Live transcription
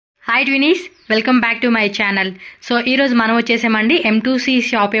Hi twinnies, welcome back to my channel. So ఈ రోజు మనం వచ్చేసామండి M2C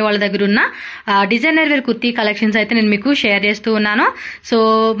షాప్ వాళ్ళ దగ్గర ఉన్న డిజైనర్ వేర్ కుర్తీ కలెక్షన్స్ అయితే నేను మీకు షేర్ చేస్తూ ఉన్నాను. సో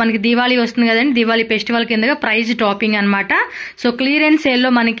మనకి దివాళీ వస్తుంది కదండి, దివాళీ ఫెస్టివల్ కిందగా ప్రైజ్ టాపింగ్ అన్నమాట. సో క్లియరెన్స్ సేల్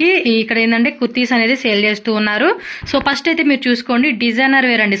లో మనకి ఇక్కడ ఏంటంటే కుర్తీస్ అనేది సేల్ చేస్తూ ఉన్నారు. సో ఫస్ట్ అయితే మీరు చూసుకోండి, డిజైనర్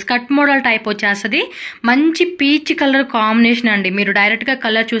వేర్ అండి, స్కర్ట్ మోడల్ టైప్ వచ్చేస్తుంది. మంచి పీచ్ కలర్ కాంబినేషన్ అండి. మీరు డైరెక్ట్ గా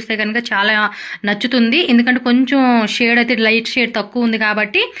కలర్ చూస్తే కనుక చాలా నచ్చుతుంది, ఎందుకంటే కొంచెం షేడ్ అయితే లైట్ షేడ్ తక్కువ ఉంది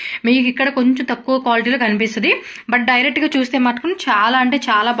కాబట్టి మీకు ఇక్కడ కొంచెం తక్కువ క్వాలిటీలో కనిపిస్తుంది. బట్ డైరెక్ట్ గా చూస్తే మటుకు చాలా అంటే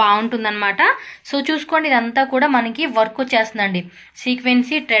చాలా బాగుంటుంది అనమాట. సో చూసుకోండి, ఇదంతా కూడా మనకి వర్క్ వచ్చేస్తుందండి,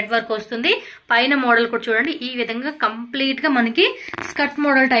 సీక్వెన్సీ థ్రెడ్ వర్క్ వస్తుంది. పైన మోడల్ కూడా చూడండి, ఈ విధంగా కంప్లీట్ గా మనకి స్కర్ట్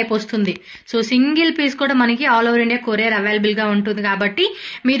మోడల్ టైప్ వస్తుంది. సో సింగిల్ పీస్ కూడా మనకి all over India courier available గా ఉంటుంది. కాబట్టి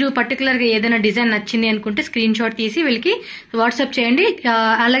మీరు పర్టికులర్ గా ఏదైనా డిజైన్ నచ్చింది అనుకుంటే స్క్రీన్ షాట్ తీసి వీళ్ళకి వాట్సాప్ చేయండి.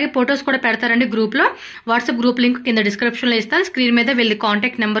 అలాగే ఫొటోస్ కూడా పెడతారండి గ్రూప్ లో. వాట్సాప్ గ్రూప్ లింక్ కింద డిస్క్రిప్షన్ లో ఇస్తాను. స్క్రీన్ మీద వీళ్ళ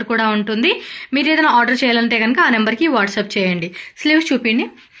కాంటాక్ట్ నెంబర్ కూడా ఉంటుంది. మీరు ఏదైనా ఆర్డర్ చేయాలంటే కనుక ఆ నెంబర్ కి వాట్సాప్ చేయండి. స్లీవ్స్ చూపిండి.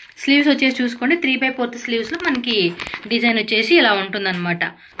 స్లీవ్స్ వచ్చేసి చూసుకోండి, 3/4 స్లీవ్స్ లో మనకి డిజైన్ వచ్చేసి ఇలా ఉంటుందన్నమాట.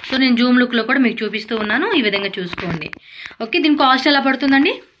 సో నేను జూమ్ లుక్ లో కూడా మీకు చూపిస్తూ ఉన్నాను, ఈ విధంగా చూసుకోండి. ఓకే, దీని కాస్ట్ ఎలా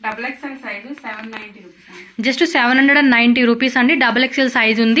పడుతుందండి? XXL size 790 rupees, just 790 rupees అండి. XXL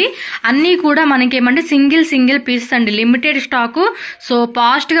సైజ్ ఉంది. అన్ని కూడా మనకి ఏమంటే సింగిల్ పీసెస్ అండి, లిమిటెడ్ స్టాక్. సో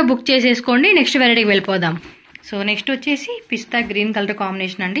ఫాస్ట్ గా బుక్ చేసేసుకోండి. నెక్స్ట్ వెరైటీకి వెళ్ళిపోదాం. సో నెక్స్ట్ వచ్చేసి పిస్తా గ్రీన్ కలర్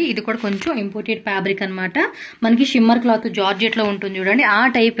కాంబినేషన్ అండి. ఇది కూడా కొంచెం ఇంపోర్టెడ్ ఫ్యాబ్రిక్ అనమాట. మనకి షిమ్మర్ క్లాత్ జార్జెట్ లో ఉంటుంది చూడండి, ఆ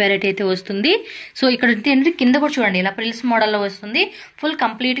టైప్ వెరైటీ అయితే వస్తుంది. సో ఇక్కడ ఏంటంటే కింద కూడా చూడండి ఇలా ప్రిల్స్ మోడల్ లో వస్తుంది. ఫుల్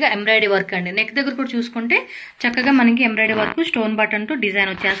కంప్లీట్ గా ఎంబ్రాయిడరీ వర్క్ అండి. నెక్ దగ్గర కూడా చూసుకుంటే చక్కగా మనకి ఎంబ్రాయిడరీ వర్క్, స్టోన్ బటన్ తో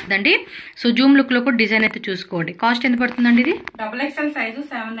డిజైన్ వచ్చేస్తుందండి. సో జూమ్ లుక్ లో కూడా డిజైన్ అయితే చూసుకోండి. కాస్ట్ ఎంత పడుతుందండి ఇది? XXL సైజు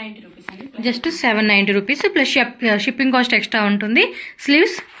 790 రూపీస్ అండి. Just 790 rupees plus shipping cost extra ఉంటుంది.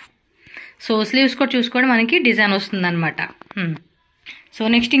 స్లీవ్స్, సో స్లీవ్స్ కూడా చూసుకోండి, మనకి డిజైన్ వస్తుంది అనమాట. సో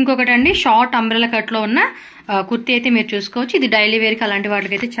నెక్స్ట్ ఇంకొకటి అండి, షార్ట్ అంబ్రెలా కట్ లో ఉన్న కుర్తీ అయితే మీరు చూసుకోవచ్చు. ఇది డైలీ వేర్ కి అలాంటి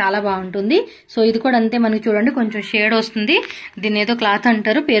వాటికి అయితే చాలా బాగుంటుంది. సో ఇది కూడా అంతే, మనకి చూడండి కొంచెం షేడ్ వస్తుంది. దీన్ని ఏదో క్లాత్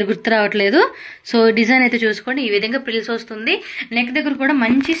అంటారు, పేరు గుర్తు రావట్లేదు. సో డిజైన్ అయితే చూసుకోండి, ఈ విధంగా ప్రిల్స్ వస్తుంది. నెక్ దగ్గర కూడా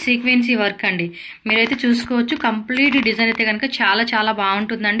మంచి సీక్వెన్సీ వర్క్ అండి, మీరైతే చూసుకోవచ్చు. కంప్లీట్ డిజైన్ అయితే కనుక చాలా చాలా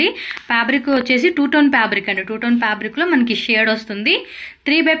బాగుంటుందండి. ఫ్యాబ్రిక్ వచ్చేసి 2 టోన్ ఫ్యాబ్రిక్ అండి. 2 టోన్ ఫ్యాబ్రిక్ లో మనకి షేడ్ వస్తుంది.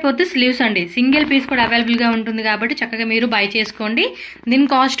 3/4 స్లీవ్స్ అండి. సింగిల్ పీస్ కూడా అవైలబుల్ గా ఉంటుంది కాబట్టి చక్కగా మీరు బై చేసుకోండి. దీని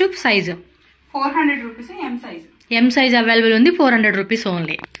cost size 400 rupees. M size available ఉంది, 400 రూపీస్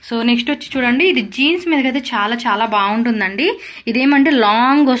ఓన్లీ. సో నెక్స్ట్ వచ్చి చూడండి, ఇది జీన్స్ మీద అయితే చాలా చాలా బాగుంటుందండి. ఇదేమంటే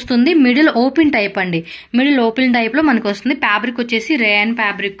లాంగ్ వస్తుంది, మిడిల్ ఓపెన్ టైప్ అండి. మిడిల్ ఓపెన్ టైప్ లో మనకి వస్తుంది. ఫ్యాబ్రిక్ వచ్చేసి రేయన్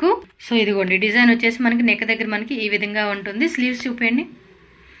ఫ్యాబ్రిక్. సో ఇదిగోండి డిజైన్ వచ్చేసి మనకి నెక్ దగ్గర మనకి ఈ విధంగా ఉంటుంది. స్లీవ్స్ చూపండి.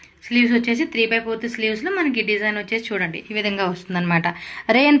 స్లీవ్స్ వచ్చేసి 3/4 స్లీవ్స్ లో మనకి డిజైన్ వచ్చేసి చూడండి ఈ విధంగా వస్తుంది అనమాట.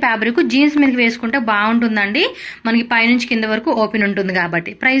 రేయన్ ఫ్యాబ్రిక్ జీన్స్ మీదకి వేసుకుంటే బాగుంటుందండి. మనకి పైనుంచి కింద వరకు ఓపెన్ ఉంటుంది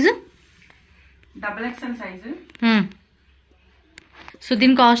కాబట్టి. Price XXL size. సో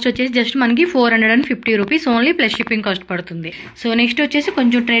దీని కాస్ట్ వచ్చేసి జస్ట్ మనకి 450 rupees only plus shipping cost పడుతుంది. సో నెక్స్ట్ వచ్చేసి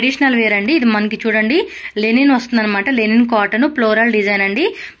కొంచెం ట్రెడిషనల్ వేర్ అండి. ఇది మనకి చూడండి లెనిన్ వస్తుంది అనమాట. లెనిన్ కాటన్ ఫ్లోరల్ డిజైన్ అండి.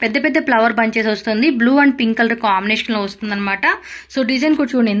 పెద్ద పెద్ద ఫ్లవర్ బంచెస్ వస్తుంది. Blue and pink colour combination లో వస్తుంది అనమాట. సో డిజైన్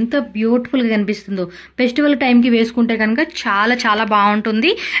కూడా చూడండి ఎంత బ్యూటిఫుల్ గా కనిపిస్తుందో. ఫెస్టివల్ టైం కి వేసుకుంటే కనుక చాలా చాలా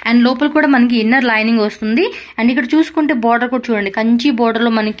బాగుంటుంది. అండ్ లోపల కూడా మనకి ఇన్నర్ లైనింగ్ వస్తుంది. అండ్ ఇక్కడ చూసుకుంటే బోర్డర్ కూడా చూడండి, కంచి బోర్డర్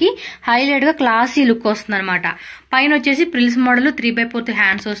లో మనకి హైలైట్ గా క్లాసీ లుక్ వస్తుంది అనమాట. పైన వచ్చేసి ప్రిల్స్ మోడల్ 3/4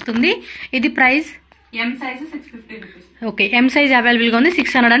 హ్యాండ్స్ వస్తుంది. ఇది price M size 650 rupees. Okay, M size available గా ఉంది,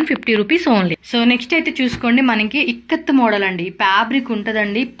 650 రూపీస్ ఓన్లీ. సో నెక్స్ట్ అయితే చూసుకోండి, మనకి ఇక్కత్ మోడల్ అండి. ఫ్యాబ్రిక్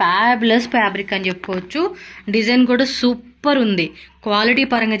ఉంటదండి, ఫ్యాబులస్ ఫ్యాబ్రిక్ అని చెప్పుకోవచ్చు. డిజైన్ కూడా సూపర్ ఉంది. క్వాలిటీ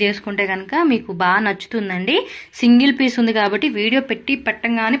పరంగా చేసుకుంటే కనుక మీకు బాగా నచ్చుతుందండి. సింగిల్ పీస్ ఉంది కాబట్టి వీడియో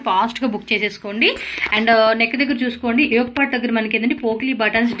పెట్టంగానే ఫాస్ట్ గా బుక్ చేసేసుకోండి. అండ్ నెక్ దగ్గర చూసుకోండి, యోక్ పార్ట్ దగ్గర మనకి ఏంటంటే పోక్లీ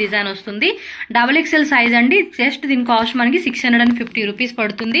బటన్స్ డిజైన్ వస్తుంది. XXL సైజ్ అండి. జస్ట్ దీని కాస్ట్ మనకి 650 రూపీస్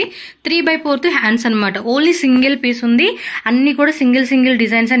పడుతుంది. 3/4 హ్యాండ్స్ అనమాట. ఓన్లీ సింగిల్ పీస్ ఉంది. అన్ని కూడా సింగిల్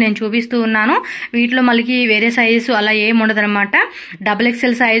డిజైన్స్ నేను చూపిస్తూ ఉన్నాను. వీటిలో మళ్ళీ వేరే సైజు అలా ఏమి ఉండదు అనమాట.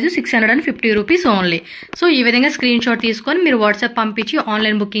 XXL size 650 rupees only. So ఈ విధంగా స్క్రీన్ షాట్ తీసుకొని మీరు వాట్సాప్ పంపించి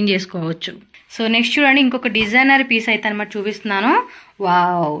ఆన్లైన్ బుకింగ్ చేసుకోవచ్చు. సో నెక్స్ట్ చూడండి, ఇంకొక డిజైనర్ పీస్ అయితే అనమాట చూపిస్తున్నాను.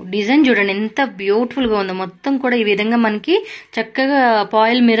 వావ్, డిజైన్ చూడండి ఎంత బ్యూటిఫుల్ గా ఉందో. మొత్తం కూడా ఈ విధంగా మనకి చక్కగా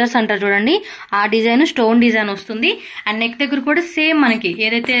పాయిల్ మిర్రర్స్ అంటారు చూడండి, ఆ డిజైన్ స్టోన్ డిజైన్ వస్తుంది. అండ్ నెక్ దగ్గర కూడా సేమ్ మనకి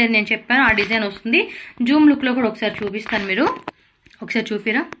ఏదైతే నేను చెప్పానో ఆ డిజైన్ వస్తుంది. జూమ్ లుక్ లో కూడా ఒకసారి చూపిస్తాను, మీరు ఒకసారి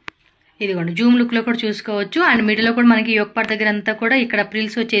చూపిరా. ఇదిగోండి జూమ్ లుక్ లో కూడా చూసుకోవచ్చు. అండ్ మిడిల్ లో కూడా మనకి యోక్ పార్ట్ దగ్గర అంతా కూడా ఇక్కడ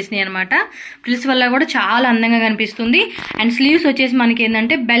ప్రిల్స్ వచ్చేసినాయి అనమాట. ప్రిల్స్ వల్ల కూడా చాలా అందంగా కనిపిస్తుంది. అండ్ స్లీవ్స్ వచ్చేసి మనకి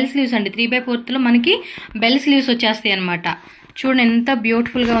ఏంటంటే బెల్ స్లీవ్స్ అండి. 3/4 లో మనకి బెల్ స్లీవ్స్ వచ్చేస్తాయి అనమాట. చూడండి ఎంత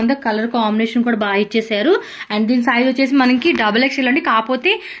బ్యూటిఫుల్ గా ఉందో, కలర్ కాంబినేషన్ కూడా బాగా ఇచ్చేసారు. అండ్ దీని సైజ్ వచ్చేసి మనకి XXL అండి,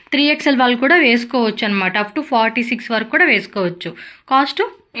 కాకపోతే 3XL వాళ్ళు కూడా వేసుకోవచ్చు అనమాట. అప్ టు 46 వరకు కూడా వేసుకోవచ్చు. కాస్ట్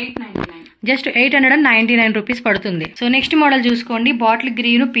జస్ట్ 899 రూపీస్ పడుతుంది. సో నెక్స్ట్ మోడల్ చూసుకోండి, బాటిల్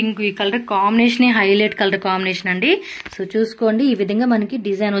గ్రీన్ పింక్, ఈ colour combination highlight colour combination అండి. సో చూసుకోండి, ఈ విధంగా మనకి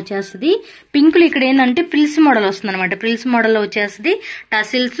డిజైన్ వచ్చేస్తుంది. పింక్ లో ఇక్కడ ఏంటంటే ప్రిల్స్ మోడల్ వస్తుంది అనమాట. ప్రిల్స్ మోడల్ లో వచ్చేస్తుంది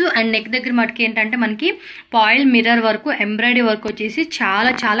టసిల్స్. అండ్ నెక్ దగ్గర మటుకు ఏంటంటే మనకి పాయిల్ మిర్రర్ వరకు ఎంబ్రాయిడరీ వర్క్ వచ్చేసి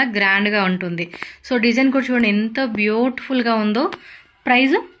చాలా చాలా గ్రాండ్ గా ఉంటుంది. సో డిజైన్ కూడా చూడండి ఎంత బ్యూటిఫుల్ గా ఉందో.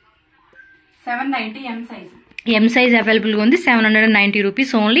 Price 790 M size. M size available గా ఉంది. 790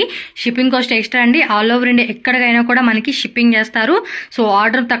 rupees only. Shipping cost extra అండి. ఆల్ ఓవర్ ఇండియా ఎక్కడికైనా కూడా మనకి షిప్పింగ్ చేస్తారు. సో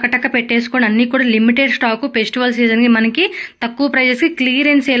ఆర్డర్ టక్క పెట్టేసుకోండి. అన్ని కూడా లిమిటెడ్ స్టాక్, ఫెస్టివల్ సీజన్ కి మనకి తక్కువ ప్రైజెస్ కి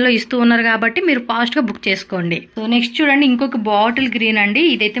క్లియరెన్స్ సేల్ లో ఇస్తూ ఉన్నారు కాబట్టి మీరు ఫాస్ట్ గా బుక్ చేసుకోండి. సో నెక్స్ట్ చూడండి, ఇంకొక బాటిల్ గ్రీన్ అండి.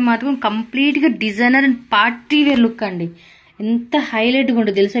 ఇదైతే మాత్రం కంప్లీట్ గా designer and party wear look అండి. ఎంత హైలైట్ గా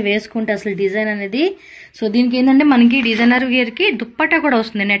ఉంటుంది తెలుసా వేసుకుంటే అసలు డిజైన్ అనేది. సో దీనికి ఏంటంటే మనకి డిజైనర్ వేర్ కి దుప్పట్టా కూడా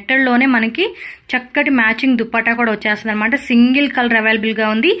వస్తుంది. నెట్టెడ్ లోనే మనకి చక్కటి మ్యాచింగ్ దుప్పట్టా కూడా వచ్చేస్తుంది అనమాట. సింగిల్ కలర్ అవైలబుల్ గా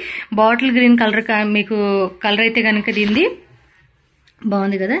ఉంది. బాటిల్ గ్రీన్ కలర్ మీకు కలర్ అయితే కనుక దీనిది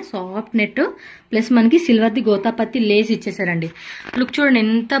బాగుంది కదా, సాఫ్ట్ నెట్ ప్లస్ మనకి సిల్వర్ ది గోతాపత్తి లేస్ ఇచ్చేసారండి. లుక్ చూడండి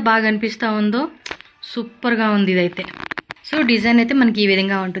ఎంత బాగా అనిపిస్తా ఉందో, సూపర్ గా ఉంది ఇదైతే. సో డిజైన్ అయితే మనకి ఈ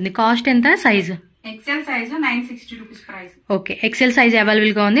విధంగా ఉంటుంది. కాస్ట్ ఎంత? Size XL size 960 rupees price. Okay, XL size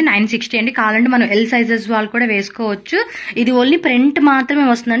available గా ఉంది. 960 అండి. కావాలంటే మనం L సైజెస్ వాళ్ళు కూడా వేసుకోవచ్చు. ఇది ఓన్లీ ప్రింట్ మాత్రమే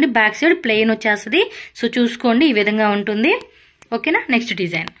వస్తుందండి. బ్యాక్ సైడ్ ప్లెయిన్ వచ్చేస్తుంది. సో చూసుకోండి ఈ విధంగా ఉంటుంది. ఓకేనా. Next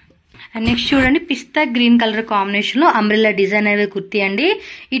design. అండ్ నెక్స్ట్ చూడండి, పిస్తా గ్రీన్ కలర్ కాంబినేషన్ లో అంబ్రెల్లా డిజైన్ అనేది కుర్తీ అండి.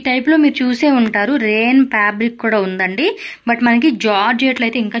 ఈ టైప్ లో మీరు చూసే ఉంటారు. రేన్ ఫ్యాబ్రిక్ కూడా ఉందండి. బట్ మనకి జార్జెట్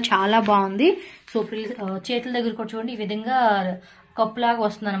అయితే ఇంకా చాలా బాగుంది. సో చేతుల దగ్గర కూడా చూడండి ఈ విధంగా కప్ లాగా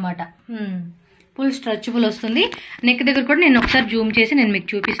వస్తుంది అనమాట. ఫుల్ స్ట్రెచబుల్ వస్తుంది. నెక్ దగ్గర కూడా నేను ఒకసారి జూమ్ చేసి నేను మీకు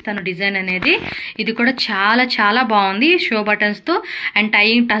చూపిస్తాను డిజైన్ అనేది. ఇది కూడా చాలా చాలా బాగుంది. షో బటన్స్ తో అండ్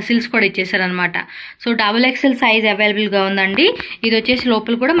టైయింగ్ టసిల్స్ కూడా ఇచ్చేసారనమాట. సో XXL సైజ్ అవైలబుల్ గా ఉందండి. ఇది వచ్చేసి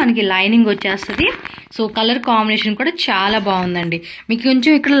లోపల కూడా మనకి లైనింగ్ వచ్చేస్తుంది. సో కలర్ కాంబినేషన్ కూడా చాలా బాగుందండి. మీకు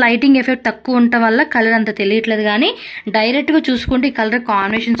కొంచెం ఇక్కడ లైటింగ్ ఎఫెక్ట్ తక్కువ ఉండటం వల్ల కలర్ అంత తెలియట్లేదు, కానీ డైరెక్ట్ గా చూసుకుంటే ఈ కలర్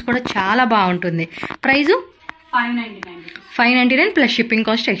కాంబినేషన్స్ కూడా చాలా బాగుంటుంది. Price 599 plus shipping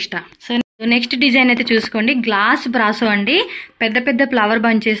cost extra. So next design అయితే చూసుకోండి, గ్లాస్ బ్రాసో అండి. పెద్ద పెద్ద ఫ్లవర్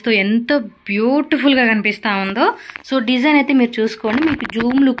బంచెస్ తో ఎంతో బ్యూటిఫుల్ గా కనిపిస్తా ఉందో. సో డిజైన్ అయితే మీరు చూసుకోండి. మీకు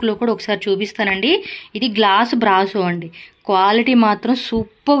జూమ్ లుక్ లో కూడా ఒకసారి చూపిస్తానండి. ఇది గ్లాస్ బ్రాసో అండి. క్వాలిటీ మాత్రం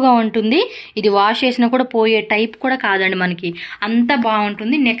సూపర్ గా ఉంటుంది. ఇది వాష్ చేసినా కూడా పోయే టైప్ కూడా కాదండి. మనకి అంత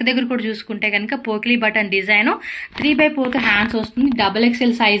బాగుంటుంది. నెక్ దగ్గర కూడా చూసుకుంటే కనుక పోకిలీ బటన్ డిజైన్ 3/4 హ్యాండ్స్ వస్తుంది.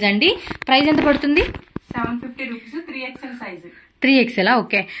 XXL సైజ్ అండి. ప్రైస్ ఎంత పడుతుంది? 750 rupees. 3XL size. 3XL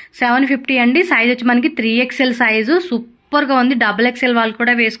okay, 750 అండి. సైజ్ వచ్చి మనకి 3XL సైజు. సూపర్ గా ఉంది. XXL వాళ్ళు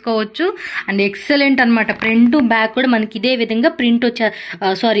కూడా వేసుకోవచ్చు. అండ్ ఎక్సలెంట్ అనమాట. ఫ్రంట్ బ్యాక్ కూడా మనకి ఇదే విధంగా ప్రింట్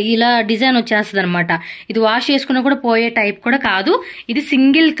ఇలా డిజైన్ వచ్చేస్తుంది అనమాట. ఇది వాష్ చేసుకున్నా కూడా పోయే టైప్ కూడా కాదు. ఇది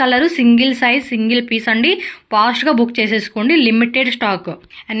single colour, single size, single piece అండి. ఫాస్ట్ గా బుక్ చేసేసుకోండి, లిమిటెడ్ స్టాక్.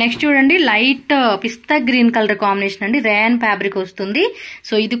 అండ్ నెక్స్ట్ చూడండి, లైట్ పిస్తా గ్రీన్ కలర్ కాంబినేషన్ అండి. రేన్ ఫ్యాబ్రిక్ వస్తుంది.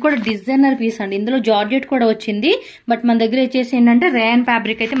 సో ఇది కూడా డిజైనర్ పీస్ అండి. ఇందులో జార్జెట్ కూడా వచ్చింది. బట్ మన దగ్గర వచ్చేసి ఏంటంటే రేన్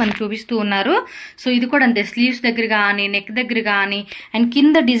ఫ్యాబ్రిక్ అయితే మనకు చూపిస్తూ ఉన్నారు. సో ఇది కూడా అంతే. స్లీవ్స్ దగ్గర కానీ నెక్ దగ్గర కానీ అండ్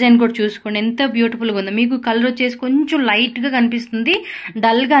కింద డిజైన్ కూడా చూసుకోండి ఎంత బ్యూటిఫుల్ గా ఉందో. మీకు కలర్ వచ్చేసి కొంచెం లైట్ గా కనిపిస్తుంది,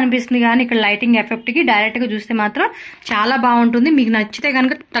 డల్ గా అనిపిస్తుంది, కానీ ఇక్కడ లైటింగ్ ఎఫెక్ట్ కి డైరెక్ట్ గా చూస్తే మాత్రం చాలా బాగుంటుంది. మీకు నచ్చితే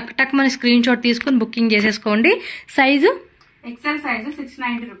కనుక టక్ మన స్క్రీన్ షాట్ తీసుకుని బుకింగ్ చేసేసుకోండి. Size XL size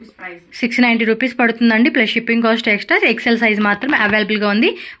 690 rupees price. 690 rupees పడుతుందండి plus shipping cost extra. XL size మాత్రం అవైలబుల్ గా ఉంది.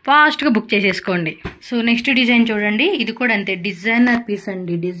 ఫాస్ట్ గా బుక్ చేసేసుకోండి. సో నెక్స్ట్ డిజైన్ చూడండి, ఇది కూడా అంతే. డిజైనర్ పీస్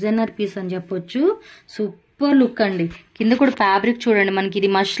అండి. డిజైనర్ పీస్ అని చెప్పొచ్చు. సూపర్ లుక్ అండి. కింద కూడా ఫ్యాబ్రిక్ చూడండి. మనకి ఇది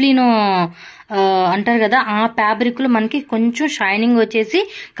మష్లీన్ అంటారు కదా, ఆ ఫ్యాబ్రిక్ లో మనకి కొంచెం షైనింగ్ వచ్చేసి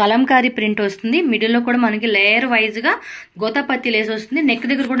కలంకారీ ప్రింట్ వస్తుంది. మిడిల్ లో కూడా మనకి లేయర్ వైజ్ గా గోతాపత్తి లేస్ వస్తుంది. నెక్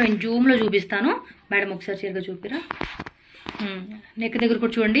దగ్గర కూడా నేను జూమ్ లో చూపిస్తాను. మేడం ఒకసారి చీరగా చూపిరా. నెక్ దగ్గర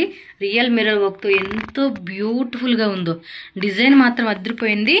కూడా చూడండి, రియల్ మిర్రర్ వర్క్ తో ఎంతో బ్యూటిఫుల్ గా ఉందో. డిజైన్ మాత్రం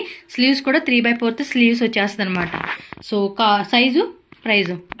అదిరిపోయింది. స్లీవ్స్ కూడా 3/4 స్లీవ్స్ వచ్చేస్తుంది అనమాట. So size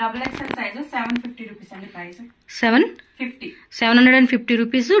praise XXL size 750 rupees అండి. Price 750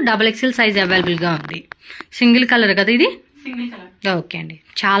 rupees. XXL size available గా ఉంది. సింగిల్ కలర్ కదా ఇది? Single colour. ఓకే అండి,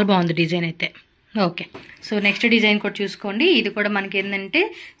 చాలా బాగుంది డిజైన్ అయితే. ఓకే. సో నెక్స్ట్ డిజైన్ కూడా చూసుకోండి. ఇది కూడా మనకి ఏంటంటే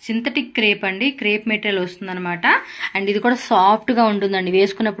సింథటిక్ క్రేప్ అండి, క్రేప్ మెటీరియల్ వస్తుంది అనమాట. అండ్ ఇది కూడా సాఫ్ట్ గా ఉంటుందండి,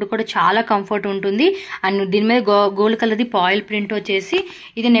 వేసుకున్నప్పుడు కూడా చాలా కంఫర్ట్ ఉంటుంది. అండ్ దీని మీద గోల్డ్ కలర్ది పాయిల్ ప్రింట్ వచ్చేసి,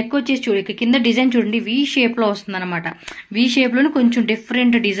 ఇది నెక్ వచ్చేసి చూడండి కింద డిజైన్ చూడండి వి షేప్ లో వస్తుంది అనమాట. వి షేప్ లోనే కొంచెం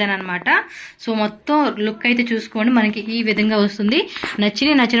డిఫరెంట్ డిజైన్ అనమాట. సో మొత్తం లుక్ అయితే చూసుకోండి, మనకి ఈ విధంగా వస్తుంది.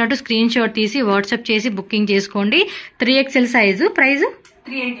 నచ్చినట్టు స్క్రీన్ షాట్ తీసి వాట్సాప్ చేసి బుకింగ్ చేసుకోండి. 3XL size, price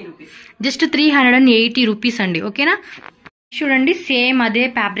 380 rupees, just 380 rupees అండి. ఓకేనా. చూడండి సేమ్ అదే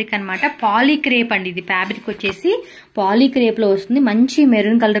ఫ్యాబ్రిక్ అనమాట, పాలీక్రేప్ అండి. ఇది ఫ్యాబ్రిక్ వచ్చేసి పాలీక్రేప్ లో వస్తుంది. మంచి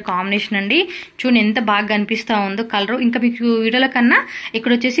మెరూన్ కలర్ కాంబినేషన్ అండి. చూడండి ఎంత బాగా కనిపిస్తా ఉందో కలర్. ఇంకా మీకు వీడియోల కన్నా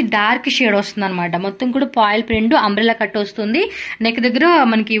ఇక్కడ వచ్చేసి డార్క్ షేడ్ వస్తుంది అనమాట. మొత్తం కూడా పాయిల్ ప్రింట్, అంబ్రెలా కట్ వస్తుంది. నెక్ దగ్గర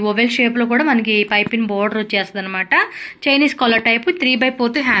మనకి ఓవెల్ షేప్ లో కూడా మనకి పైపిన్ బోర్డర్ వచ్చేస్తుంది అనమాట. Chinese collar type,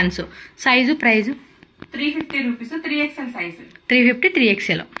 3/4 hands. Size, price 350 rupees, 3XL size. 350,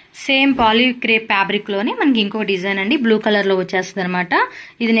 3XL. Same పాలీక్రేప్ fabric లోనే మనకి ఇంకో డిజైన్ అండి, బ్లూ కలర్ లో వచ్చేస్తుంది అనమాట.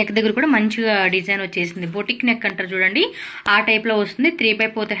 ఇది నెక్ దగ్గర కూడా మంచిగా డిజైన్ వచ్చేసింది, బొటిక్ నెక్ అంటారు చూడండి, ఆ టైప్ లో వస్తుంది.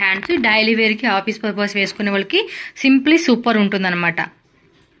 3/4 హ్యాండ్స్. డైలీ వేర్ కి, ఆఫీస్ పర్పస్ వేసుకునే వాళ్ళకి సింప్లీ సూపర్ ఉంటుంది అనమాట.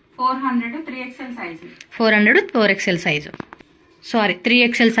 400, 3XL size. 400, 4XL size. Sorry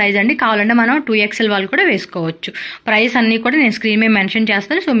 3XL size అండి. కావాలంటే మనం 2XL వాళ్ళు కూడా వేసుకోవచ్చు. ప్రైస్ అన్ని కూడా నేను స్క్రీన్ మీద మెన్షన్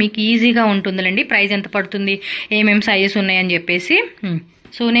చేస్తాను. సో మీకు ఈజీగా ఉంటుందిలేండి ప్రైస్ ఎంత పడుతుంది, ఏమేమి సైజెస్ ఉన్నాయని చెప్పేసి.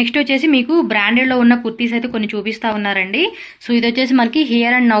 సో నెక్స్ట్ వచ్చేసి మీకు బ్రాండెడ్ లో ఉన్న కుర్తీస్ అయితే కొన్ని చూపిస్తా ఉన్నారండి. సో ఇది వచ్చేసి మనకి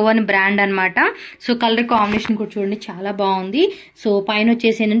హియర్ అండ్ నవ్ అని బ్రాండ్ అనమాట. సో కలర్ కాంబినేషన్ కూడా చూడండి చాలా బాగుంది. సో పైన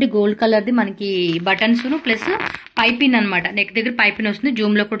వచ్చేసి ఏంటంటే గోల్డ్ కలర్ ది మనకి బటన్స్ ప్లస్ పైపిన్ అనమాట. నెక్ దగ్గర పైపిన్ వస్తుంది,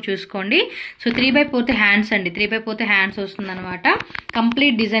 జూమ్ లో కూడా చూసుకోండి. సో 3/4 హ్యాండ్స్ అండి, 3/4 హ్యాండ్స్ వస్తుంది అనమాట.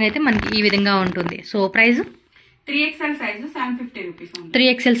 కంప్లీట్ డిజైన్ అయితే మనకి ఈ విధంగా ఉంటుంది. So price 3XL size 750 rupees.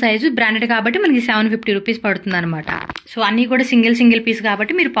 3XL size branded కాబట్టి మనకి 750 రూపీస్ పడుతుంది అనమాట. సో అన్ని కూడా సింగిల్ పీస్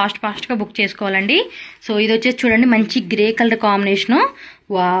కాబట్టి మీరు ఫాస్ట్ గా బుక్ చేసుకోవాలండి. సో ఇది వచ్చేసి చూడండి మంచి grey colour combination.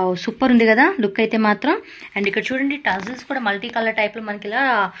 Wow super ఉంది కదా లుక్ అయితే మాత్రం. అండ్ ఇక్కడ చూడండి టజిల్స్ కూడా మల్టీ కలర్ టైప్ లో మనకి ఇలా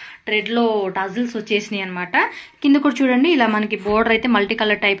థ్రెడ్ లో టజిల్స్ వచ్చేసినాయి అనమాట. కింద కూడా చూడండి ఇలా మనకి బోర్డర్ అయితే మల్టీ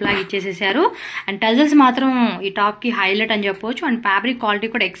కలర్ టైప్ లాగా ఇచ్చేసేసారు. అండ్ టజిల్స్ మాత్రం ఈ టాప్ కి హైలైట్ అని చెప్పవచ్చు. అండ్ ఫ్యాబ్రిక్ క్వాలిటీ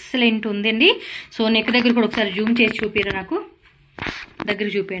కూడా ఎక్సలెంట్ ఉందండి. సో నెక్ దగ్గర కూడా ఒకసారి జూమ్ చేసి చూపిరా, నాకు దగ్గర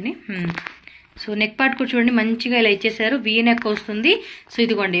చూపించండి. సో నెక్ పార్ట్ కూడా చూడండి మంచిగా ఇలా ఇచ్చేసారు, వీ నెక్ వస్తుంది. సో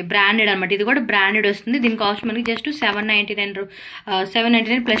ఇదిగోండి బ్రాండెడ్ అనమాట, ఇది కూడా బ్రాండెడ్ వస్తుంది. దీని కాస్ట్ మనకి జస్ట్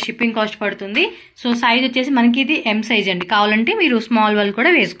 799 ప్లస్ షిప్పింగ్ కాస్ట్ పడుతుంది. సో సైజ్ వచ్చేసి మనకి ఇది M సైజ్ అండి, కావాలంటే మీరు స్మాల్ వాళ్ళు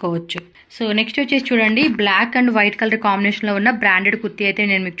కూడా వేసుకోవచ్చు. సో నెక్స్ట్ వచ్చేసి చూడండి black and white colour combination లో ఉన్న బ్రాండెడ్ కుర్తీ అయితే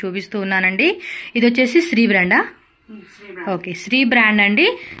నేను మీకు చూపిస్తూ ఉన్నానండి. ఇది వచ్చేసి శ్రీ బ్రాండా? ఓకే శ్రీ బ్రాండ్ అండి.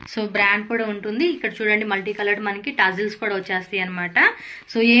 సో బ్రాండ్ కూడా ఉంటుంది. ఇక్కడ చూడండి మల్టీ కలర్డ్ మనకి టజిల్స్ కూడా వచ్చేస్తాయి అనమాట.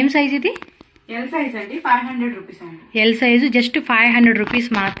 సో ఏం సైజ్ ఇది? L సైజ్ అండి, 500 రూపీస్ అండి. L సైజు జస్ట్ 500 రూపీస్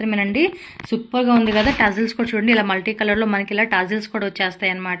మాత్రమేనండి. సూపర్ గా ఉంది కదా. టజిల్స్ కూడా చూడండి ఇలా మల్టీ కలర్ లో మనకి ఇలా టజిల్స్ కూడా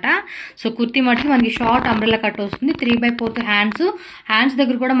వచ్చేస్తాయి అనమాట. సో కుర్తీ మటుకు మనకి షార్ట్ అంబ్రెలా కట్ వస్తుంది. 3/4 హ్యాండ్స్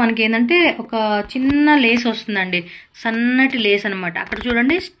దగ్గర కూడా మనకి ఏంటంటే ఒక చిన్న లేస్ వస్తుందండి, సన్నటి లేస్ అనమాట. అక్కడ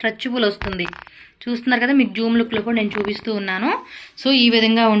చూడండి స్ట్రెచబుల్ వస్తుంది, చూస్తున్నారు కదా, మీకు జూమ్ లుక్ లో కూడా నేను చూపిస్తూ ఉన్నాను. సో ఈ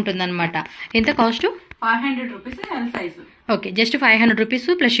విధంగా ఉంటుంది అనమాట. ఎంత cost? 500 rupees L size. Okay just 500 rupees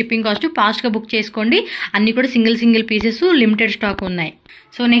plus shipping cost. Fast గా బుక్ చేసుకోండి, అన్ని కూడా సింగిల్ పీసెస్, లిమిటెడ్ స్టాక్ ఉన్నాయి.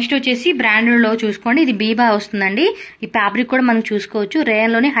 సో నెక్స్ట్ వచ్చేసి బ్రాండెడ్ లో చూసుకోండి, ఇది బీబా వస్తుందండి. ఈ ఫ్యాబ్రిక్ కూడా మనం చూసుకోవచ్చు,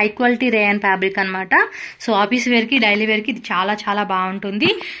 రేయన్ లోనే హై క్వాలిటీ రేయన్ ఫ్యాబ్రిక్ అనమాట. సో ఆఫీస్ వేర్ కి, డైలీ వేర్ కి ఇది చాలా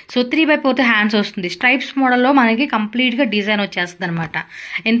బాగుంటుంది. సో 3/4 హ్యాండ్స్ వస్తుంది. స్ట్రైప్స్ మోడల్ లో మనకి కంప్లీట్ గా డిజైన్ వచ్చేస్తుంది అనమాట.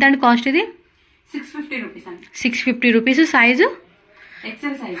 ఎంత అండి కాస్ట్ ఇది? 650 రూపీస్ అండి. 650 rupees. Size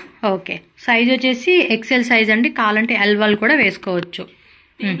XL size. Okay size వచ్చేసి XL సైజ్ అండి, కావాలంటే L వాళ్ళు కూడా వేసుకోవచ్చు.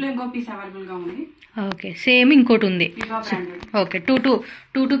 దీంట్లో ఇంకో పీస్ అవైలబుల్ గా ఉంది. ఓకే సేమ్ ఇంకోటి ఉంది. ఓకే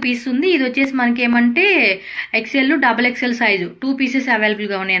టూ పీస్ ఉంది. ఇది వచ్చేసి మనకి ఏమంటే XL, XXL size 2 pieces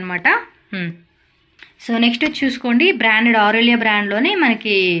available గా ఉన్నాయి అనమాట. సో నెక్స్ట్ వచ్చి చూసుకోండి బ్రాండెడ్ ఆరెలియా బ్రాండ్ లోనే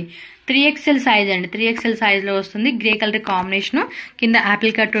మనకి 3XL సైజ్ అండి, 3XL సైజ్ లో వస్తుంది. గ్రే కలర్ కాంబినేషన్, కింద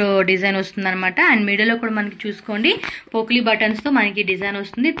యాపిల్ కట్ డిజైన్ వస్తుంది అనమాట. అండ్ మిడిల్ లో కూడా మనకి చూసుకోండి పోక్లీ బటన్స్ తో మనకి డిజైన్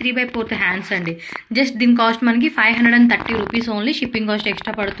వస్తుంది. 3/4 హ్యాండ్స్ అండి. జస్ట్ దీని కాస్ట్ మనకి 530 rupees only, shipping cost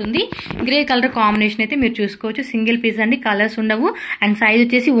extra పడుతుంది. గ్రే కలర్ కాంబినేషన్ అయితే మీరు చూసుకోవచ్చు, సింగిల్ పీస్ అండి, కలర్స్ ఉండవు. అండ్ సైజ్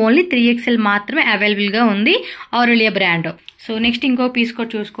వచ్చేసి ఓన్లీ 3XL మాత్రమే అవైలబుల్ గా ఉంది, ఆరెలియా బ్రాండ్. సో నెక్స్ట్ ఇంకో పీస్ కూడా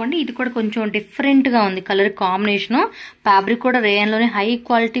చూసుకోండి, ఇది కూడా కొంచెం డిఫరెంట్ గా ఉంది కలర్ కాంబినేషన్. ఫ్యాబ్రిక్ కూడా రేయన్ లోనే హై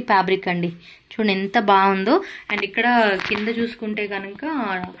క్వాలిటీ ఫ్యాబ్రిక్ అండి, చూడండి ఎంత బాగుందో. అండ్ ఇక్కడ కింద చూసుకుంటే కనుక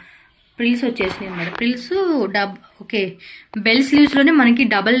ప్రిల్స్ వచ్చేసినాయి అనమాట. ప్రిల్స్ ఓకే బెల్ స్లీవ్స్ లోనే మనకి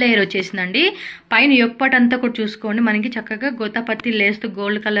డబల్ లేయర్ వచ్చేసిందండి. పైన యొక్కపాటు అంతా కూడా చూసుకోండి, మనకి చక్కగా గోతాపత్తి లేస్తూ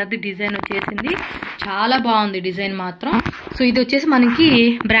గోల్డ్ కలర్ ది డిజైన్ వచ్చేసింది. చాలా బాగుంది డిజైన్ మాత్రం. సో ఇది వచ్చేసి మనకి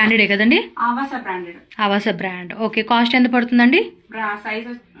బ్రాండెడే కదండి, ఆవాస బ్రాండ్. ఓకే కాస్ట్ ఎంత పడుతుందండి?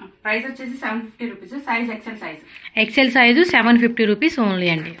 ప్రైస్ వచ్చేసి 750 rupees. Size XL size 750 rupees only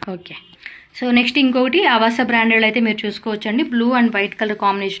అండి. ఓకే సో నెక్స్ట్ ఇంకొకటి ఆవాస బ్రాండెడ్ అయితే మీరు చూసుకోవచ్చు అండి, blue and white colour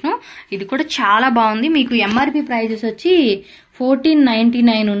combination. ఇది కూడా చాలా బాగుంది. మీకు ఎంఆర్పి ప్రైజెస్ వచ్చి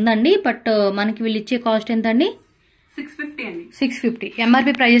 1499 ఉందండి, బట్ మనకి వీళ్ళు ఇచ్చే కాస్ట్ ఎంత అండి? 650.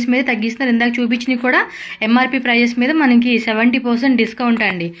 ఎంఆర్పి ప్రైజెస్ మీద తగ్గిస్తున్నారు. ఇందాక చూపించినవి కూడా ఎంఆర్పి ప్రైజెస్ మీద మనకి 70% డిస్కౌంట్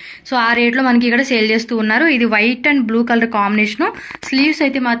అండి. సో ఆ రేట్లో మనకి ఇక్కడ సేల్ చేస్తూ ఉన్నారు. ఇది white and blue colour combination. Sleeves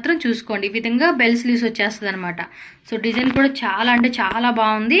అయితే మాత్రం చూసుకోండి, ఈ విధంగా బెల్ స్లీవ్స్ వచ్చేస్తుంది అనమాట. సో డిజైన్ కూడా చాలా అంటే చాలా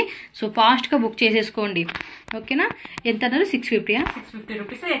బాగుంది. సో ఫాస్ట్ గా బుక్ చేసేసుకోండి. ఓకేనా? ఎంత అన్నారు? 650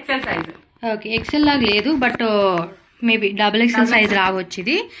 rupees. XL size. Okay XL లాగా లేదు, but maybe double XL size రావచ్చు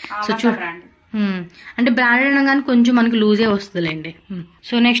ఇది. సో అంటే బ్రాండెడ్ అనగానే కొంచెం మనకి లూజే వస్తుందిలేండి.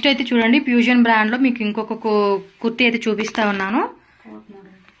 సో నెక్స్ట్ అయితే చూడండి, ఫ్యూజన్ బ్రాండ్ లో మీకు ఇంకొక కుర్తీ అయితే చూపిస్తా ఉన్నాను.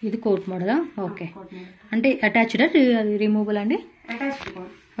 ఇది కోట్ మోడల్. ఓకే అంటే అటాచ్డ్ రిమూవబుల్ అండి?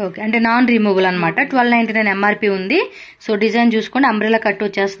 ఓకే అంటే నాన్ రిమూవబుల్ అనమాట. 1299 ఎంఆర్పి ఉంది. సో డిజైన్ చూసుకోండి, అంబ్రెలా కట్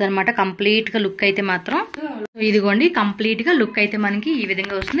వచ్చేస్తుంది అనమాట. కంప్లీట్ గా లుక్ అయితే మాత్రం ఇదిగోండి, కంప్లీట్ గా లుక్ అయితే మనకి ఈ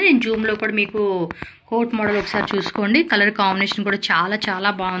విధంగా వస్తుంది. నేను జూమ్ లో కూడా మీకు కోట్ మోడల్ ఒకసారి చూసుకోండి. కలర్ కాంబినేషన్ కూడా చాలా చాలా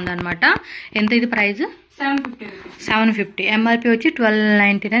బాగుంది అనమాట. ఎంత ఇది ప్రైస్? 750. ఎంఆర్పి వచ్చి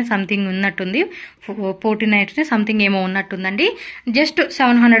 1299 సంథింగ్ ఉన్నట్టుంది, 1499 సంథింగ్ ఏమో ఉన్నట్టుందండి. Just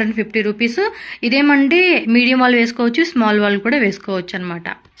 750 rupees. ఇదేమంటే మీడియం వాళ్ళు వేసుకోవచ్చు, స్మాల్ వాళ్ళు కూడా వేసుకోవచ్చు అనమాట.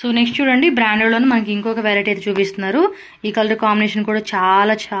 సో నెక్స్ట్ చూడండి, బ్రాండెడ్ లోనే మనకి ఇంకొక వెరైటీ అయితే చూపిస్తున్నారు. ఈ కలర్ కాంబినేషన్ కూడా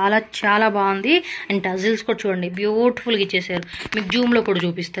చాలా చాలా చాలా బాగుంది. అండ్ టజిల్స్ కూడా చూడండి బ్యూటిఫుల్ గా ఇచ్చేసారు. మీకు జూమ్ లో కూడా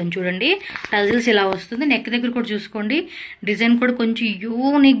చూపిస్తాను చూడండి. టజిల్స్ ఇలా వస్తుంది. నెక్ దగ్గర కూడా చూసుకోండి, డిజైన్ కూడా కొంచెం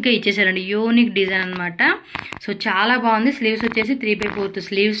యూనిక్ గా ఇచ్చేసారండి. యూనిక్ డిజైన్ అనమాట. సో చాలా బాగుంది. స్లీవ్స్ వచ్చేసి 3/4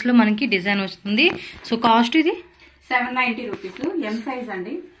 స్లీవ్స్ లో మనకి డిజైన్ వస్తుంది. సో కాస్ట్ ఇది 790 రూపీస్. ఎం సైజ్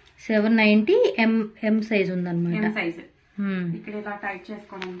అండి. 790 ఎం సైజ్ ఉందన్నమాట. ఇక్కడ ఇలా టైట్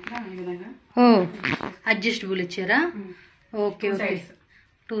చేసుకోవడానికి ఓ అడ్జస్టబుల్ ఇచ్చారా? ఓకే ఓకే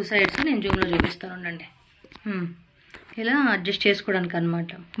 2 సైడ్స్ నేను జూమ్ లో చూపిస్తాను ఉండండి. ఇలా అడ్జస్ట్ చేసుకోవడానికి అనమాట.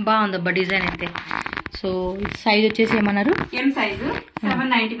 బాగుందబ్బా డిజైన్ అయితే. సో సైజ్ వచ్చేసి ఏమన్నారు? M size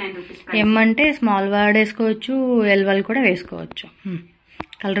 799 rupees. ఎం అంటే స్మాల్ వార్డ్ వేసుకోవచ్చు, ఎల్ వాళ్ళు కూడా వేసుకోవచ్చు.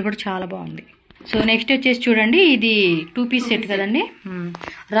 కలర్ కూడా చాలా బాగుంది. సో నెక్స్ట్ వచ్చేసి చూడండి, ఇది 2 పీస్ సెట్ కదండి.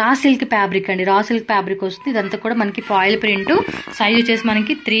 రా సిల్క్ ఫ్యాబ్రిక్ అండి. రా సిల్క్ ఫ్యాబ్రిక్ వస్తుంది. ఇదంతా కూడా మనకి ఫాయిల్ ప్రింట్. సైజ్ వచ్చేసి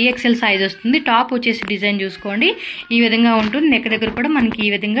మనకి 3XL సైజ్ వస్తుంది. టాప్ వచ్చేసి డిజైన్ చూసుకోండి ఈ విధంగా ఉంటుంది. నెక్ దగ్గర కూడా మనకి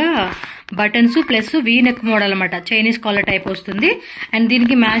ఈ విధంగా buttons plus V neck model అనమాట. చైనీస్ కాలర్ టైప్ వస్తుంది. అండ్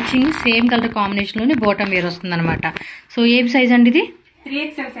దీనికి మ్యాచింగ్ సేమ్ కలర్ కాంబినేషన్ లోనే బాటమ్ వేర్ వస్తుంది అనమాట. సో ఏం సైజ్ అండి ఇది?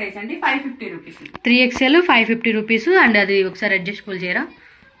 3XL సైజ్ అండి. 550 రూపీస్. 3XL 550 rupees. అండ్ అది ఒకసారి అడ్జస్టబుల్ చేయరా?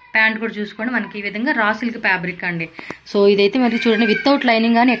 ప్యాంట్ కూడా చూసుకోండి మనకి ఈ విధంగా రా సిల్క్ ఫ్యాబ్రిక్ అండి. సో ఇదైతే మరి చూడండి వితౌట్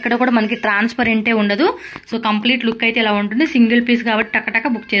లైనింగ్ కానీ ఎక్కడ కూడా మనకి ట్రాన్స్పరెంటే ఉండదు. సో కంప్లీట్ లుక్ అయితే ఇలా ఉంటుంది. సింగిల్ పీస్ కాబట్టి టక్కటక్క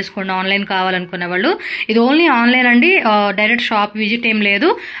బుక్ చేసుకోండి ఆన్లైన్ కావాలనుకునే వాళ్ళు. ఇది ఓన్లీ ఆన్లైన్ అండి, డైరెక్ట్ షాప్ విజిట్ ఏం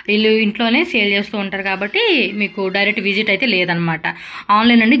లేదు. వీళ్ళు ఇంట్లోనే సేల్ చేస్తూ ఉంటారు కాబట్టి మీకు డైరెక్ట్ విజిట్ అయితే లేదనమాట.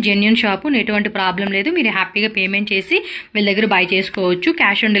 ఆన్లైన్ అండి, జెన్యూన్ షాప్, ఎటువంటి ప్రాబ్లం లేదు. మీరు హ్యాపీగా పేమెంట్ చేసి వీళ్ళ దగ్గర బై చేసుకోవచ్చు.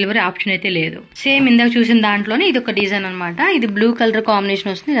 క్యాష్ ఆన్ డెలివరీ ఆప్షన్ అయితే లేదు. సేమ్ ఇందాక చూసిన దాంట్లోనే ఇది ఒక డిజైన్ అనమాట. ఇది బ్లూ కలర్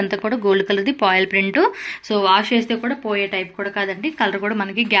కాంబినేషన్ వస్తుంది. ఇదంతా కూడా gold colour the foil print. So wash చేస్తే కూడా పోయే టైప్ కూడా కాదండి. కలర్ కూడా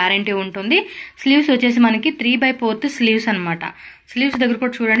మనకి గ్యారంటీ ఉంటుంది. స్లీవ్స్ వచ్చేసి మనకి 3/4 స్లీవ్స్ అనమాట. స్లీవ్స్ దగ్గర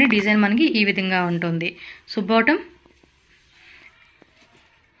కూడా చూడండి డిజైన్ మనకి ఈ విధంగా ఉంటుంది. సో బాటమ్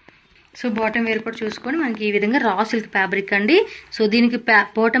వేర్ కూడా చూసుకోండి మనకి ఈ విధంగా రా సిల్క్ ఫ్యాబ్రిక్ అండి. సో దీనికి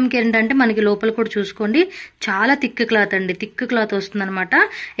బాటమ్కి ఏంటంటే మనకి లోపల కూడా చూసుకోండి చాలా థిక్ క్లాత్ అండి. థిక్ క్లాత్ వస్తుంది అనమాట.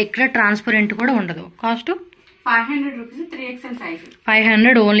 ఎక్కడ ట్రాన్స్పరెంట్ కూడా ఉండదు. Cost 500 rupees. 3XL size.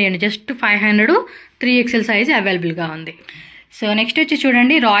 500 only అండి. జస్ట్ 500 3XL సైజ్ అవైలబుల్ గా ఉంది. సో నెక్స్ట్ వచ్చి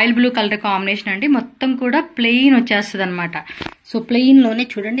చూడండి, రాయల్ బ్లూ కలర్ కాంబినేషన్ అండి. మొత్తం కూడా ప్లెయిన్ వచ్చేస్తుంది అనమాట. సో ప్లెయిన్ లోనే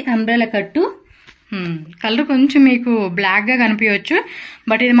చూడండి అంబ్రెలా కట్టు. కలర్ కొంచెం మీకు బ్లాక్ గా కనిపించవచ్చు,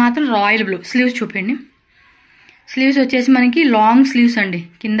 బట్ ఇది మాత్రం రాయల్ బ్లూ. స్లీవ్స్ చూపండి. స్లీవ్స్ వచ్చేసి మనకి లాంగ్ స్లీవ్స్ అండి,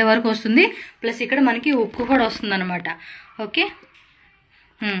 కింద వరకు వస్తుంది. ప్లస్ ఇక్కడ మనకి ఉక్కు కూడా వస్తుంది అనమాట. ఓకే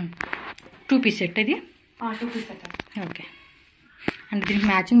 2 పీస్ సెట్ ఇది. ఓకే అండ్ దీనికి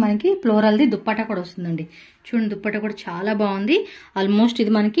మ్యాచింగ్ మనకి ఫ్లోరల్ది దుప్పటా కూడా వస్తుందండి. చూడండి దుప్పటా కూడా చాలా బాగుంది. ఆల్మోస్ట్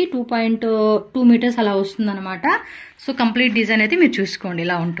ఇది మనకి 2.2 మీటర్స్ అలా వస్తుంది అనమాట. సో కంప్లీట్ డిజైన్ అయితే మీరు చూసుకోండి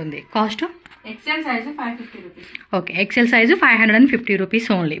ఇలా ఉంటుంది. Cost XL size 550 rupees. Okay, XL size 550 rupees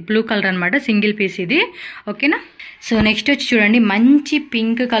only. Blue colour అనమాట, సింగిల్ పీస్ ఇది. ఓకేనా. సో నెక్స్ట్ వచ్చి చూడండి, మంచి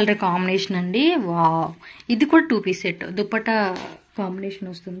పింక్ కలర్ కాంబినేషన్ అండి. వావ్, ఇది కూడా 2 పీస్ సెట్, దుపట్టా కాంబినేషన్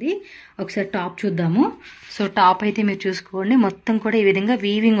వస్తుంది. ఒకసారి టాప్ చూద్దాము. సో టాప్ అయితే మీరు చూసుకోండి, మొత్తం కూడా ఈ విధంగా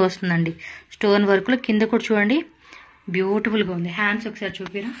వీవింగ్ వస్తుందండి, స్టోన్ వర్క్లో. కింద కూడా చూడండి బ్యూటిఫుల్గా ఉంది. హ్యాండ్స్ ఒకసారి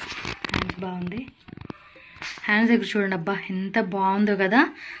చూపిరా, హ్యాండ్స్ బాగుంది. హ్యాండ్స్ దగ్గర చూడండి, అబ్బా ఎంత బాగుందో కదా.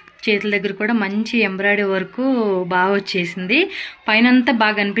 చేతుల దగ్గర కూడా మంచి ఎంబ్రాయిడరీ వర్క్ బాగా వచ్చేసింది. పైన అంతా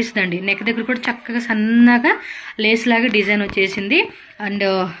బాగా అనిపిస్తుందండి. నెక్ దగ్గర కూడా చక్కగా సన్నగా లేస్ లాగా డిజైన్ వచ్చేసింది. అండ్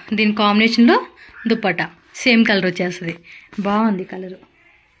దీని కాంబినేషన్లో దుపట్టా సేమ్ కలర్ వచ్చేస్తుంది. బాగుంది colour,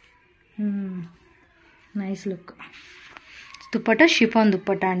 nice look. Dupatta chiffon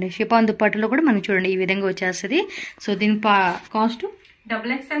dupatta అండి. షిఫాన్ దుపట్టాలో కూడా మనకి చూడండి ఈ విధంగా వచ్చేస్తుంది. సో దీని cost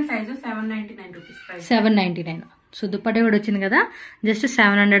XXL size 799 rupees. 799. So dupatta కూడా వచ్చింది కదా, జస్ట్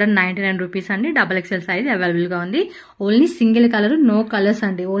 799 రూపీస్ అండి. XXL సైజ్ అవైలబుల్గా ఉంది. Only single colour, no colours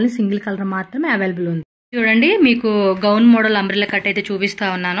అండి, ఓన్లీ సింగిల్ కలర్ మాత్రమే అవైలబుల్ ఉంది. చూడండి, మీకు గౌన్ మోడల్ అంబ్రెల్లా కట్ అయితే చూపిస్తా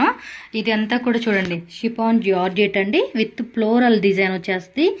ఉన్నాను. ఇది అంతా కూడా చూడండి షిఫాన్ జార్జెట్ అండి, విత్ ఫ్లోరల్ డిజైన్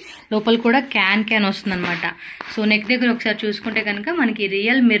వచ్చేస్తుంది. లోపల కూడా క్యాన్ వస్తుంది అనమాట. సో నెక్ దగ్గర ఒకసారి చూసుకుంటే కనుక మనకి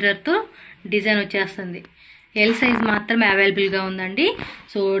రియల్ మిర్రర్తో డిజైన్ వచ్చేస్తుంది. ఎల్ సైజ్ మాత్రమే అవైలబుల్గా ఉందండి.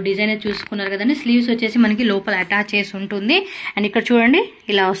 సో డిజైన్ చూసుకున్నారు కదండి. స్లీవ్స్ వచ్చేసి మనకి లోపల అటాచ్ చేసి ఉంటుంది. అండ్ ఇక్కడ చూడండి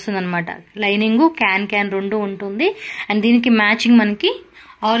ఇలా వస్తుంది అనమాట, లైనింగ్ క్యాన్ రెండు ఉంటుంది. అండ్ దీనికి మ్యాచింగ్ మనకి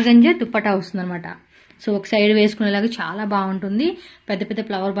ఆర్గంజా దుపట్టా వస్తుంది అనమాట. సో ఒక సైడ్ వేసుకునేలాగా చాలా బాగుంటుంది. పెద్ద పెద్ద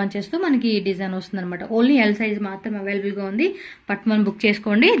ఫ్లవర్ బంచెస్తో మనకి డిజైన్ వస్తుంది అనమాట. ఓన్లీ ఎల్ సైజ్ మాత్రం అవైలబుల్గా ఉంది. బట్ మనం బుక్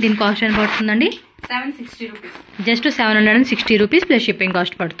చేసుకోండి. దీని కాస్ట్ ఎంత పడుతుందండి? 760 rupees. Just 760 rupees plus shipping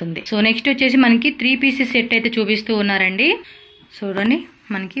cost పడుతుంది. సో నెక్స్ట్ వచ్చేసి మనకి 3 పీసెస్ సెట్ అయితే చూపిస్తూ ఉన్నారండి. చూడండి,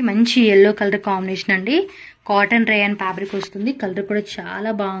 మనకి మంచి ఎల్లో కలర్ కాంబినేషన్ అండి. కాటన్ రేయన్ ఫ్యాబ్రిక్ వస్తుంది. కలర్ కూడా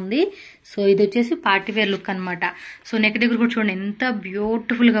చాలా బాగుంది. సో ఇది వచ్చేసి పార్టీ వేర్ లుక్ అనమాట. సో నెక్ దగ్గర కూడా చూడండి ఎంత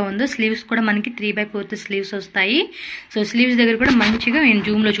బ్యూటిఫుల్ గా ఉందో. స్లీవ్స్ కూడా మనకి 3/4 స్లీవ్స్ వస్తాయి. సో స్లీవ్స్ దగ్గర కూడా మంచిగా నేను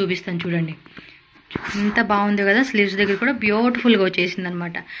జూమ్ లో చూపిస్తాను చూడండి, ఎంత బాగుంది కదా. స్లీవ్స్ దగ్గర కూడా బ్యూటిఫుల్ గా వచ్చేసింది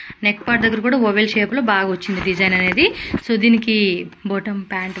అనమాట. నెక్ పార్ట్ దగ్గర కూడా ఓవెల్ షేప్ లో బాగా వచ్చింది డిజైన్ అనేది. సో దీనికి బాటమ్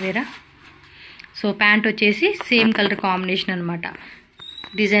ప్యాంట్ వేరా. సో ప్యాంట్ వచ్చేసి సేమ్ కలర్ కాంబినేషన్ అనమాట.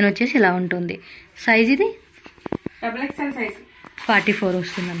 డిజైన్ వచ్చేసి ఇలా ఉంటుంది. సైజ్ ఇది XXL సైజ్ 44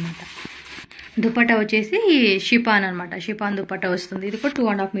 వస్తుంది అనమాట. దుపట్టా వచ్చేసి షిఫాన్ అనమాట. షిఫాన్ దుపట్టా వస్తుంది. ఇది కూడా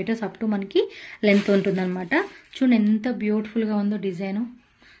 2.5 మీటర్స్ అప్ టు మనకి లెంత్ ఉంటుంది అనమాట. చూడండి ఎంత బ్యూటిఫుల్ గా ఉందో డిజైన్,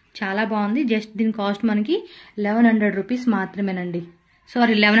 చాలా బాగుంది. జస్ట్ దీని కాస్ట్ మనకి 1100 రూపీస్ మాత్రమేనండి.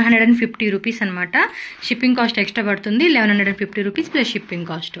 సారీ 1150 రూపీస్ అనమాట. షిప్పింగ్ కాస్ట్ ఎక్స్ట్రా పడుతుంది. 1150 rupees plus shipping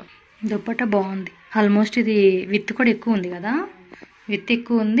cost. Dupatta బాగుంది. ఆల్మోస్ట్ ఇది విత్ కూడా ఎక్కువ ఉంది కదా, విత్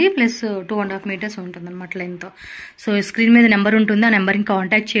ఎక్కువ ఉంది. ప్లస్ 2.5 మీటర్స్ ఉంటుంది అనమాట లెంత్. సో స్క్రీన్ మీద నెంబర్ ఉంటుంది, ఆ నెంబర్కి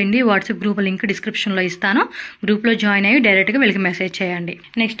కాంటాక్ట్ చేయండి. వాట్సాప్ గ్రూప్ లింక్ డిస్క్రిప్షన్లో ఇస్తాను. గ్రూప్లో జాయిన్ అయ్యి డైరెక్ట్గా వీళ్ళకి మెసేజ్ చేయండి.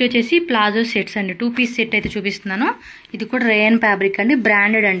 నెక్స్ట్ వచ్చేసి ప్లాజో సెట్స్ అండి. 2 పీస్ సెట్ అయితే చూపిస్తున్నాను. ఇది కూడా రేయన్ ఫ్యాబ్రిక్ అండి,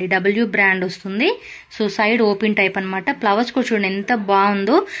 బ్రాండెడ్ అండి, W బ్రాండ్ వస్తుంది. సో సైడ్ ఓపెన్ టైప్ అనమాట. ఫ్లవర్స్ కూడా చూడండి ఎంత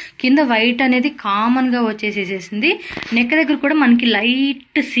బాగుందో. కింద వైట్ అనేది కామన్ గా వచ్చేసేసింది. నెక్ దగ్గర కూడా మనకి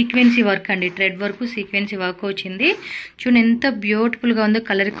లైట్ సీక్వెన్సీ వర్క్ అండి, థ్రెడ్ వర్క్ సీక్వెన్సీ వర్క్ వచ్చింది. చూడండి ఎంత బ్యూటిఫుల్ గా ఉందో.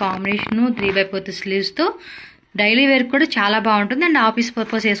 కలర్ కాంబినేషన్ 3/4 స్లీవ్స్ తో డైలీ వేర్ కూడా చాలా బాగుంటుంది. అండ్ ఆఫీస్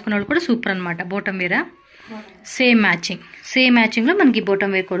పర్పస్ వేసుకున్న వాళ్ళు కూడా సూపర్ అనమాట. బోటం వేరా సేమ్ మ్యాచింగ్ లో మనకి బోటం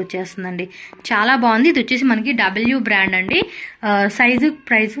వేర్ కూడా వచ్చేస్తుందండి. చాలా బాగుంది. ఇది వచ్చేసి మనకి W బ్రాండ్ అండి. Size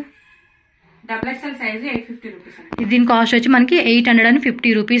price XXL size 850 rupees. దీని కాస్ట్ వచ్చి మనకి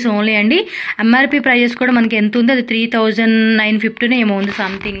 850 రూపీస్ ఓన్లీ అండి. MRP ప్రైజెస్ కూడా మనకి ఎంత ఉంది, అది 3950 ఏమో ఉంది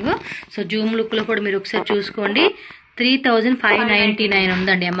సంథింగ్. సో జూమ్ లుక్ లో కూడా మీరు ఒకసారి చూసుకోండి, 3599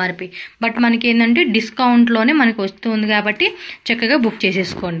 ఉందండి MRP. బట్ మనకి ఏంటంటే డిస్కౌంట్ లోనే మనకి వస్తుంది కాబట్టి చక్కగా బుక్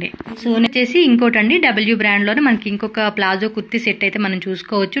చేసేసుకోండి. సో వచ్చేసి ఇంకోటి అండి, W బ్రాండ్ లోనే మనకి ఇంకొక ప్లాజో కుర్తి సెట్ అయితే మనం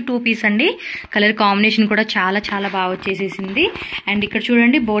చూసుకోవచ్చు. 2 పీస్ అండి. కలర్ కాంబినేషన్ కూడా చాలా చాలా బాగా వచ్చేసేసింది. అండ్ ఇక్కడ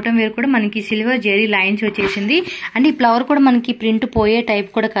చూడండి బోటం వేర్ కూడా మనకి సిల్వర్ జెరీ లైన్స్ వచ్చేసింది. అండ్ ఈ ఫ్లవర్ కూడా మనకి ప్రింట్ పోయే టైప్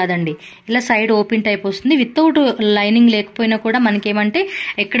కూడా కాదండి, ఇలా సైడ్ ఓపెన్ టైప్ వస్తుంది. వితౌట్ లైనింగ్ లేకపోయినా కూడా మనకి ఏమంటే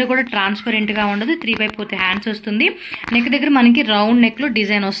ఎక్కడ కూడా ట్రాన్స్పరెంట్ గా ఉండదు. 3/4 హ్యాండ్స్ వస్తుంది. నెక్ దగ్గర మనకి రౌండ్ నెక్ లో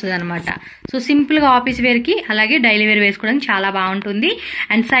డిజైన్ వస్తుంది అనమాట. సో సింపుల్ గా ఆఫీస్ వేర్ కి అలాగే డైలీ వేర్ వేసుకోవడానికి చాలా బాగుంటుంది.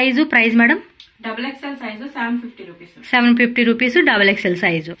 And size price madam XXL size 750 rupees. 750 rupees XXL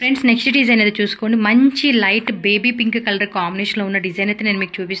size. Friends next design అయితే చూసుకోండి. మంచి light baby pink colour combination లో ఉన్న డిజైన్ అయితే నేను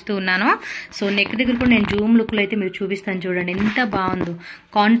మీకు చూపిస్తూ ఉన్నాను. సో నెక్ దగ్గర కూడా నేను జూమ్ లుక్ లో అయితే మీరు చూపిస్తాను చూడండి ఎంత బాగుందో.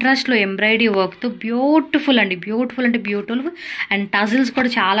 కాంట్రాస్ట్ లో ఎంబ్రాయిడరీ వర్క్ తో బ్యూటిఫుల్ అండి, బ్యూటిఫుల్ అంటే బ్యూటిఫుల్. అండ్ టజిల్స్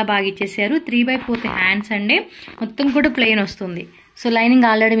కూడా చాలా బాగా ఇచ్చేసారు. 3/4 హ్యాండ్స్ అండి. మొత్తం కూడా ప్లెయిన్ వస్తుంది. సో లైనింగ్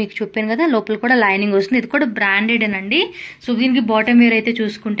ఆల్రెడీ మీకు చెప్పాను కదా, లోపల కూడా లైనింగ్ వస్తుంది. ఇది కూడా బ్రాండెడ్ అండి. సో దీనికి బాటమ్ వేర్ అయితే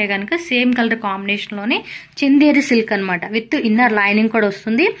చూసుకుంటే కనుక సేమ్ కలర్ కాంబినేషన్ లోనే చందేరి సిల్క్ అనమాట, విత్ ఇన్నర్ లైనింగ్ కూడా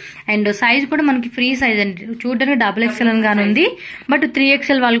వస్తుంది. అండ్ సైజ్ కూడా మనకి ఫ్రీ సైజ్ అండి, చూడడానికి XXL గానే ఉంది, బట్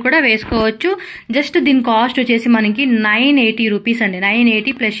 3XL వాళ్ళు కూడా వేసుకోవచ్చు. జస్ట్ దీని కాస్ట్ వచ్చేసి మనకి 980 రూపీస్ అండి.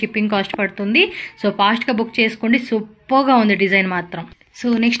 980 ప్లస్ షిప్పింగ్ కాస్ట్ పడుతుంది. సో ఫాస్ట్ గా బుక్ చేసుకోండి, సూపర్ గా ఉంది డిజైన్ మాత్రం. సో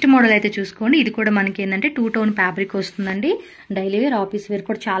నెక్స్ట్ మోడల్ అయితే చూసుకోండి. ఇది కూడా మనకి ఏంటంటే 2 టోన్ ఫ్యాబ్రిక్ వస్తుందండి. డైలీ వేర్, ఆఫీస్ వేర్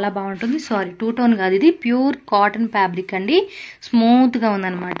కూడా చాలా బాగుంటుంది. సారీ 2 టోన్ కాదు, ఇది ప్యూర్ కాటన్ ఫ్యాబ్రిక్ అండి. స్మూత్ గా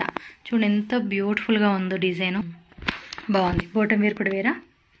ఉందన్నమాట. చూడండి ఎంత బ్యూటిఫుల్ గా ఉందో డిజైన్, బాగుంది. బాటమ్ వేర్ కూడా వేరా.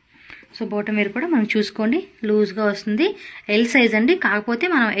 సో బాటమ్ వేర్ కూడా మనం చూసుకోండి, లూజ్ గా వస్తుంది. ఎల్ సైజ్ అండి, కాకపోతే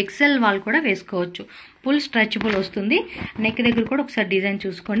మనం XL వాళ్ళు కూడా వేసుకోవచ్చు. ఫుల్ స్ట్రెచబుల్ వస్తుంది. నెక్ దగ్గర కూడా ఒకసారి డిజైన్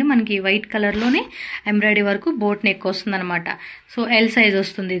చూసుకోండి, మనకి వైట్ కలర్ లోనే ఎంబ్రాయిడరీ వరకు బోట్ నెక్ వస్తుంది అనమాట. సో ఎల్ సైజ్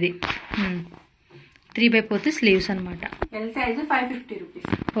వస్తుంది. ఇది 3/4 స్లీవ్స్ అనమాట. L size 550 rupees.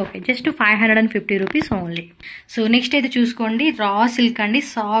 Okay, just 550 rupees only. So next అయితే చూసుకోండి, రా సిల్క్ అండి,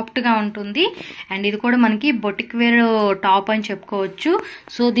 సాఫ్ట్ గా ఉంటుంది. అండ్ ఇది కూడా మనకి బొటిక్ వేర్ టాప్ అని చెప్పుకోవచ్చు.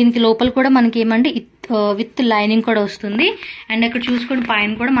 సో దీనికి లోపల కూడా మనకి ఏమంటే విత్ లైనింగ్ కూడా వస్తుంది. అండ్ అక్కడ చూసుకోండి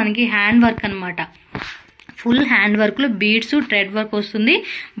పైన కూడా మనకి హ్యాండ్ వర్క్ అనమాట, ఫుల్ హ్యాండ్ వర్క్ లో బీడ్స్ థ్రెడ్ వర్క్ వస్తుంది.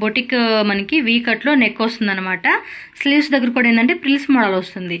 బొటిక్ మనకి వీ కట్ లో నెక్ వస్తుంది అనమాట. స్లీవ్స్ దగ్గర కూడా ఏంటంటే ప్రిల్స్ మోడల్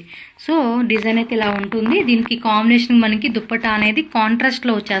వస్తుంది. సో డిజైన్ అయితే ఇలా ఉంటుంది. దీనికి కాంబినేషన్ మనకి దుప్పటా అనేది కాంట్రాస్ట్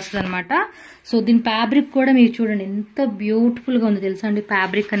లో వచ్చేస్తుంది అనమాట. సో దీని ఫ్యాబ్రిక్ కూడా మీరు చూడండి ఎంత బ్యూటిఫుల్ గా ఉంది తెలుసా అండి.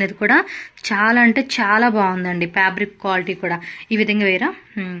 ఫ్యాబ్రిక్ అనేది కూడా చాలా అంటే చాలా బాగుందండి. ఫ్యాబ్రిక్ క్వాలిటీ కూడా ఈ విధంగా వేరా.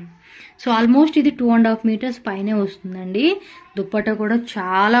 సో ఆల్మోస్ట్ ఇది 2.5 మీటర్స్ పైనే వస్తుందండి. దుప్పటా కూడా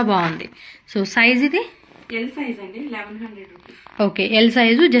చాలా బాగుంది. సో సైజ్ ఇది ఎల్ సైజ్ అండి, 1100 rupees. Okay, L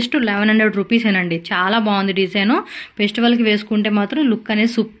size just 1100 rupees ఏనండి. చాలా బాగుంది డిజైన్. ఫెస్టివల్ కి వేసుకుంటే మాత్రం లుక్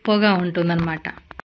అనేది సూపర్ గా ఉంటుంది అనమాట.